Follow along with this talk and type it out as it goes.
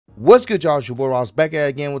What's good, y'all? It's your boy Ross back at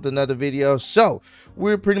again with another video. So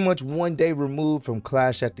we're pretty much one day removed from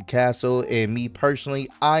Clash at the Castle, and me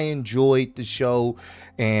personally, I enjoyed the show,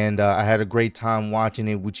 and I had a great time watching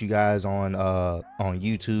it with you guys on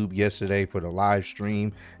YouTube yesterday for the live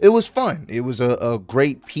stream. It was fun. It was a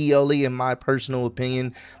great PLE in my personal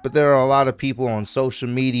opinion, but there are a lot of people on social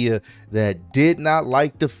media that did not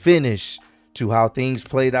like the finish to how things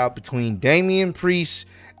played out between Damian Priest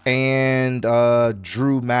and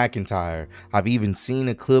Drew McIntyre. I've even seen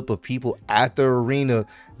a clip of people at the arena.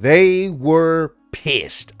 They were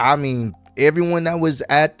pissed. I mean, everyone that was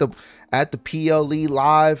at the PLE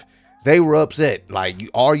live, they were upset. Like,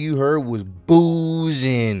 all you heard was boos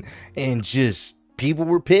and just people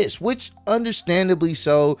were pissed, which understandably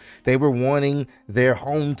so. They were wanting their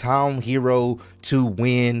hometown hero to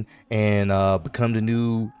win and become the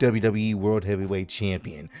new WWE World Heavyweight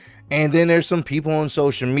Champion. And then there's some people on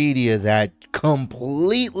social media that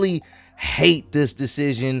completely hate this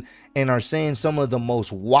decision and are saying some of the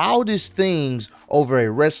most wildest things over a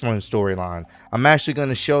wrestling storyline. I'm actually going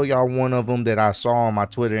to show y'all one of them that I saw on my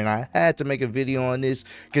Twitter, and I had to make a video on this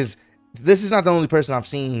because this is not the only person I've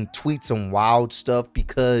seen tweet some wild stuff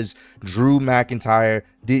because Drew McIntyre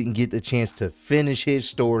didn't get the chance to finish his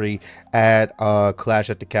story at Clash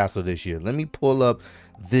at the Castle this year. Let me pull up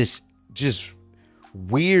this just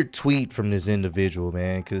weird tweet from this individual,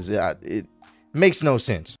 man, because it makes no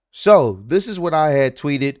sense. So this is what I had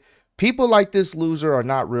tweeted. People like this loser are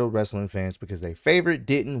not real wrestling fans because their favorite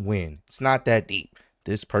didn't win. It's not that deep.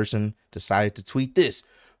 This person decided to tweet this.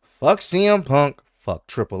 Fuck CM Punk. Fuck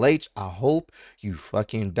Triple H. I hope you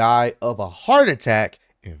fucking die of a heart attack,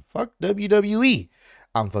 and fuck WWE.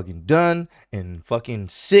 I'm fucking done and fucking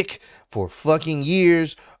sick for fucking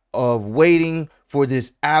years of waiting for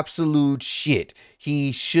this absolute shit.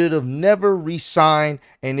 He should have never resigned,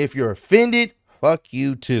 and if you're offended, fuck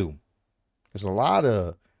you too. There's a lot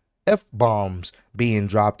of F-bombs being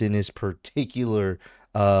dropped in this particular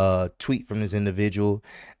tweet from this individual,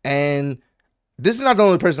 and this is not the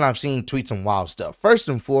only person I've seen tweet some wild stuff. First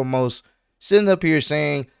and foremost, sitting up here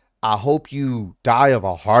saying, I hope you die of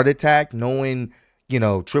a heart attack, knowing, you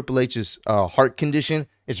know, Triple H's heart condition.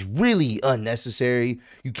 It's really unnecessary.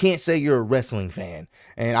 You can't say you're a wrestling fan.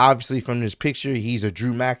 And obviously from this picture, he's a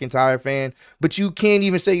Drew McIntyre fan. But you can't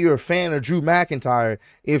even say you're a fan of Drew McIntyre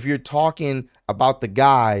if you're talking about the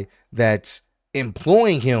guy that's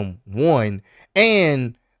employing him, one.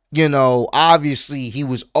 And, you know, obviously he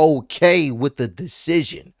was okay with the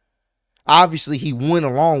decision. Obviously he went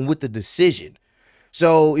along with the decision.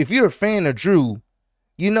 So if you're a fan of Drew,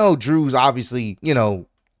 you know Drew's obviously, you know,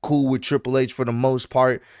 cool with Triple H for the most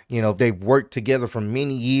part. You know, they've worked together for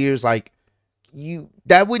many years. Like,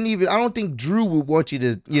 that wouldn't even, I don't think Drew would want you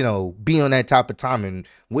to, you know, be on that type of time and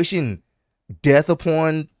wishing death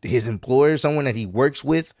upon his employer, someone that he works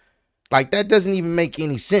with. Like, that doesn't even make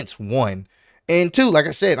any sense, one. And two, like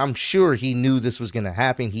I said, I'm sure he knew this was going to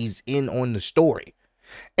happen. He's in on the story.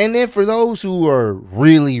 And then for those who are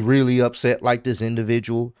really, really upset like this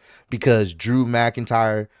individual because Drew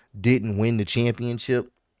McIntyre didn't win the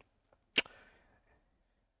championship,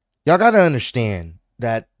 y'all got to understand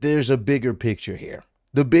that there's a bigger picture here.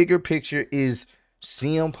 The bigger picture is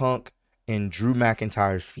CM Punk and Drew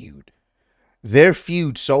McIntyre's feud. Their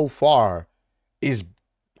feud so far is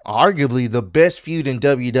arguably the best feud in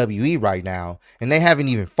WWE right now, and they haven't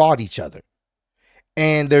even fought each other.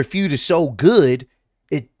 And their feud is so good,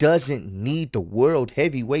 it doesn't need the World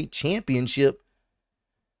Heavyweight Championship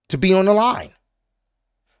to be on the line.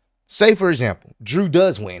 Say, for example, Drew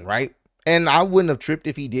does win, right? And I wouldn't have tripped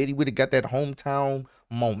if he did. He would have got that hometown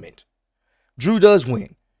moment. Drew does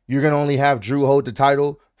win. You're going to only have Drew hold the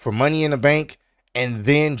title for Money in the Bank and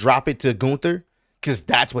then drop it to Gunther, because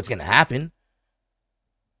that's what's going to happen.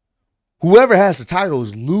 Whoever has the title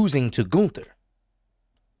is losing to Gunther.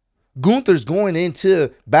 Gunther's going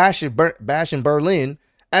into Bash in Berlin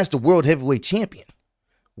as the World Heavyweight Champion.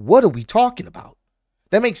 What are we talking about?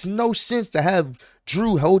 That makes no sense to have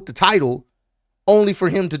Drew hold the title only for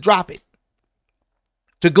him to drop it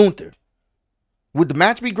to Gunther. Would the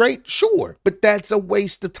match be great? Sure, but that's a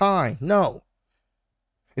waste of time. No.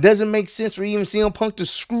 It doesn't make sense for even CM Punk to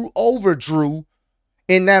screw over Drew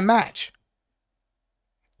in that match.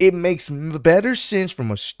 It makes better sense from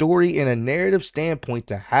a story and a narrative standpoint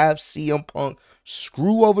to have CM Punk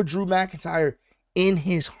screw over Drew McIntyre in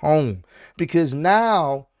his home, because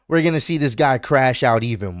now we're going to see this guy crash out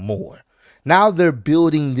even more. Now they're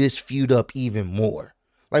building this feud up even more.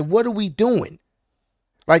 Like, what are we doing?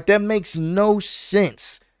 Like, that makes no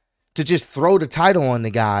sense to just throw the title on the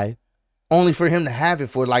guy only for him to have it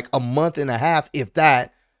for like a month and a half, if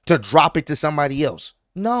that, to drop it to somebody else.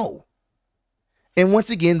 No. And once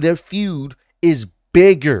again, their feud is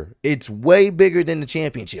bigger. It's way bigger than the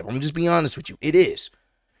championship. I'm just being honest with you. It is.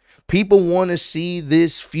 People want to see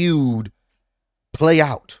this feud play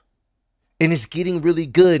out. And it's getting really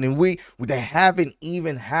good. And they haven't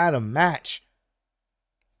even had a match.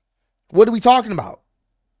 What are we talking about?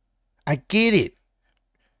 I get it.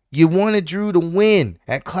 You wanted Drew to win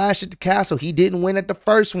at Clash at the Castle. He didn't win at the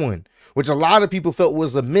first one, which a lot of people felt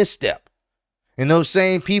was a misstep. And those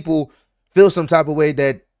same people feel some type of way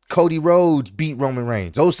that Cody Rhodes beat Roman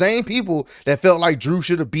Reigns. Those same people that felt like Drew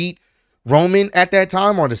should have beat Roman at that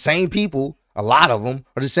time are the same people, a lot of them,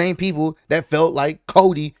 are the same people that felt like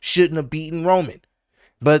Cody shouldn't have beaten Roman.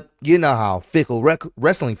 But you know how fickle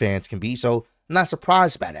wrestling fans can be, so I'm not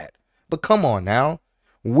surprised by that. But come on now.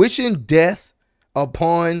 Wishing death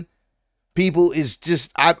upon people is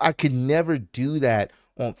just, I could never do that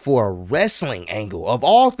for a wrestling angle. Of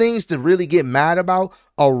all things to really get mad about,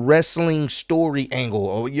 a wrestling story angle.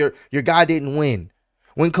 Or your guy didn't win.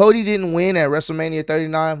 When Cody didn't win at WrestleMania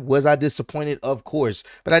 39, was I disappointed? Of course.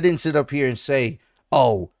 But I didn't sit up here and say,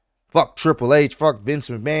 oh, fuck Triple H, fuck Vince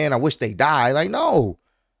McMahon, I wish they died. Like, no.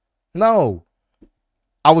 No.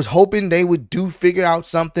 I was hoping they would figure out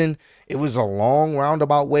something. It was a long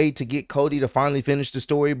roundabout way to get Cody to finally finish the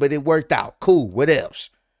story, but it worked out. Cool. What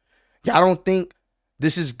else? Y'all don't think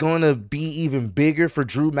this is going to be even bigger for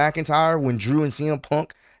Drew McIntyre when Drew and CM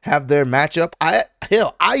Punk have their matchup? I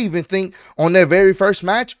even think on their very first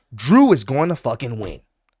match, Drew is going to fucking win.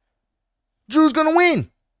 Drew's going to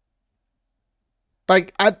win.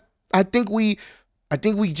 Like, I think we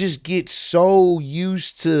just get so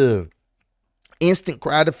used to instant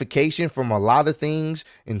gratification from a lot of things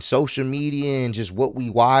in social media and just what we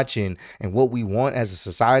watch and what we want as a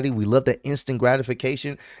society. We love that instant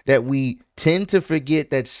gratification that we tend to forget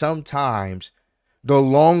that sometimes the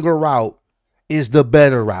longer route is the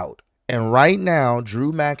better route. And right now,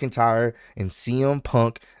 Drew McIntyre and CM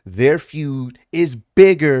Punk, their feud is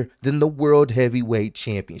bigger than the World Heavyweight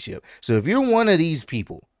Championship. So if you're one of these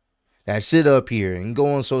people that sit up here and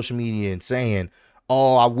go on social media and saying,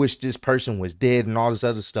 oh, I wish this person was dead and all this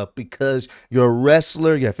other stuff because your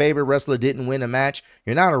favorite wrestler didn't win a match,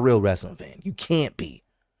 you're not a real wrestling fan. You can't be.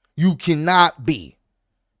 You cannot be.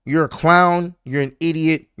 You're a clown. You're an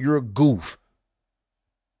idiot. You're a goof.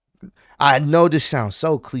 I know this sounds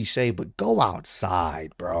so cliche, but go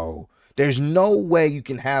outside, bro. There's no way you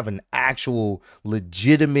can have an actual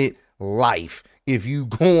legitimate life if you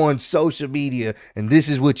go on social media and this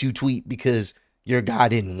is what you tweet because your guy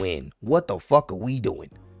didn't win. What the fuck are we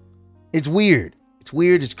doing? It's weird. It's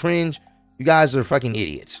weird. It's cringe. You guys are fucking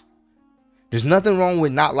idiots. There's nothing wrong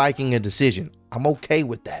with not liking a decision. I'm okay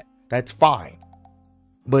with that. That's fine.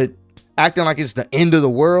 But acting like it's the end of the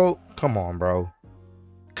world? Come on, bro.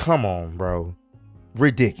 Come on, bro.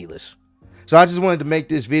 Ridiculous. So I just wanted to make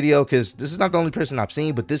this video because this is not the only person I've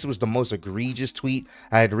seen, but this was the most egregious tweet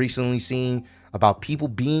I had recently seen about people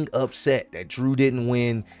being upset that Drew didn't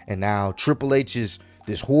win. And now Triple H is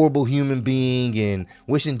this horrible human being and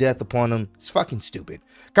wishing death upon him. It's fucking stupid.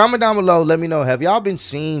 Comment down below. Let me know. Have y'all been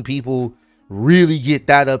seeing people really get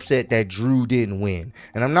that upset that Drew didn't win?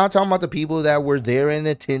 And I'm not talking about the people that were there in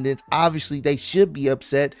attendance. Obviously, they should be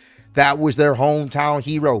upset. That was their hometown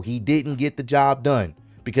hero. He didn't get the job done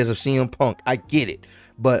because of CM Punk. I get it.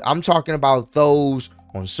 But I'm talking about those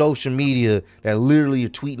on social media that literally are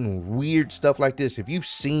tweeting weird stuff like this. If you've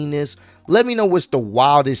seen this, let me know what's the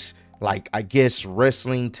wildest, like, I guess,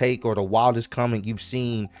 wrestling take or the wildest comment you've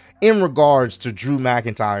seen in regards to Drew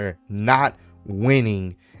McIntyre not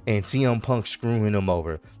winning and CM Punk screwing him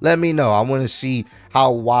over. Let me know. I want to see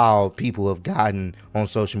how wild people have gotten on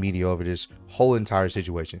social media over this whole entire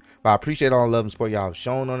situation. But I appreciate all the love and support y'all have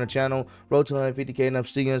shown on the channel. Road to 150K and I'm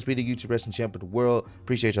still gonna be the YouTube wrestling champ of the world.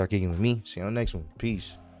 Appreciate y'all kicking with me. See you on the next one.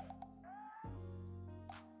 Peace.